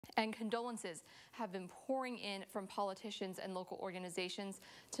And condolences have been pouring in from politicians and local organizations.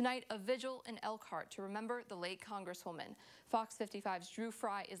 Tonight, a vigil in Elkhart to remember the late Congresswoman. Fox 55's Drew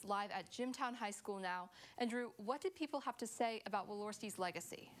Fry is live at Jimtown High School now. And Drew, what did people have to say about Walorski's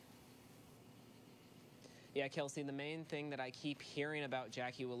legacy? Yeah, Kelsey, the main thing that I keep hearing about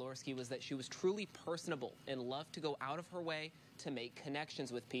Jackie Walorski was that she was truly personable and loved to go out of her way to make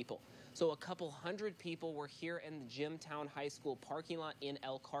connections with people. So a couple hundred people were here in the Jimtown High School parking lot in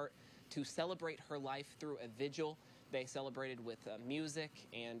Elkhart to celebrate her life through a vigil. They celebrated with music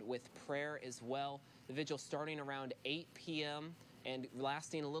and with prayer as well. The vigil starting around 8 p.m. and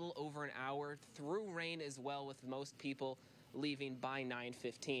lasting a little over an hour through rain as well, with most people leaving by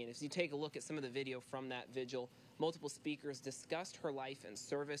 9:15. As you take a look at some of the video from that vigil, multiple speakers discussed her life and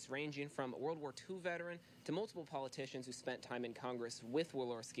service, ranging from a World War II veteran to multiple politicians who spent time in Congress with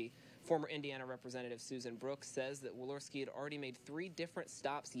Walorski. Former Indiana Representative Susan Brooks says that Walorski had already made 3 different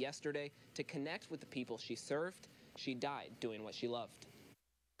stops yesterday to connect with the people she served. She died doing what she loved.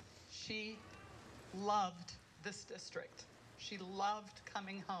 She loved this district. She loved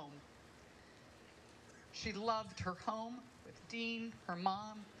coming home. She loved her home with Dean, her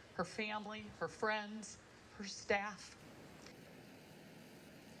mom, her family, her friends, her staff.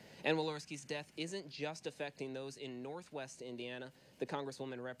 And Walorski's death isn't just affecting those in northwest Indiana. The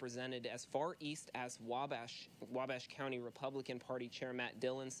Congresswoman represented as far east as Wabash. Wabash County Republican Party Chair Matt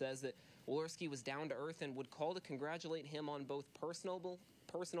Dillon says that Walorski was down to earth and would call to congratulate him on both personal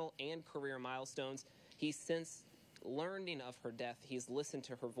and career milestones. He's since learning of her death. He's listened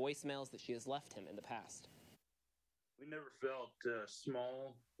to her voicemails that she has left him in the past. We never felt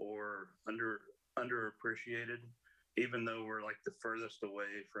small or underappreciated, even though we're like the furthest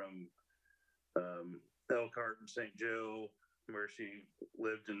away from Elkhart and St. Joe, where she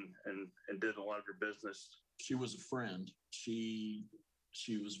lived and did a lot of her business. She was a friend. She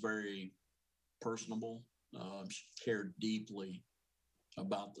was very personable. She cared deeply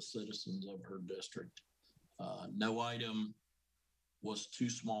about the citizens of her district. No item was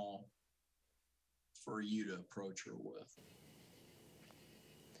too small for you to approach her with.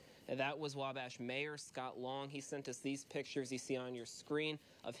 And that was Wabash Mayor Scott Long. He sent us these pictures you see on your screen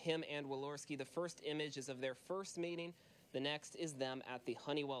of him and Walorski. The first image is of their first meeting. The next is them at the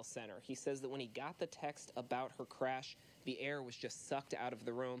Honeywell Center. He says that when he got the text about her crash, the air was just sucked out of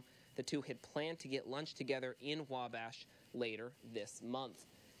the room. The two had planned to get lunch together in Wabash later this month.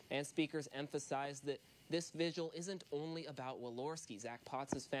 And speakers emphasized that this vigil isn't only about Walorski. Zach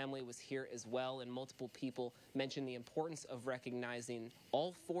Potts' family was here as well, and multiple people mentioned the importance of recognizing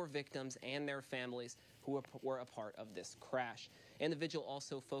all 4 victims and their families who were a part of this crash. And the vigil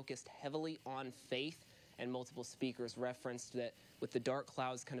also focused heavily on faith, and multiple speakers referenced that with the dark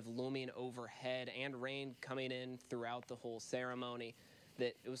clouds kind of looming overhead and rain coming in throughout the whole ceremony,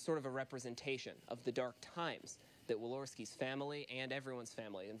 that it was sort of a representation of the dark times that Walorski's family and everyone's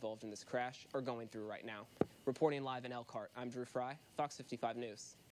family involved in this crash are going through right now. Reporting live in Elkhart, I'm Drew Fry, Fox 55 News.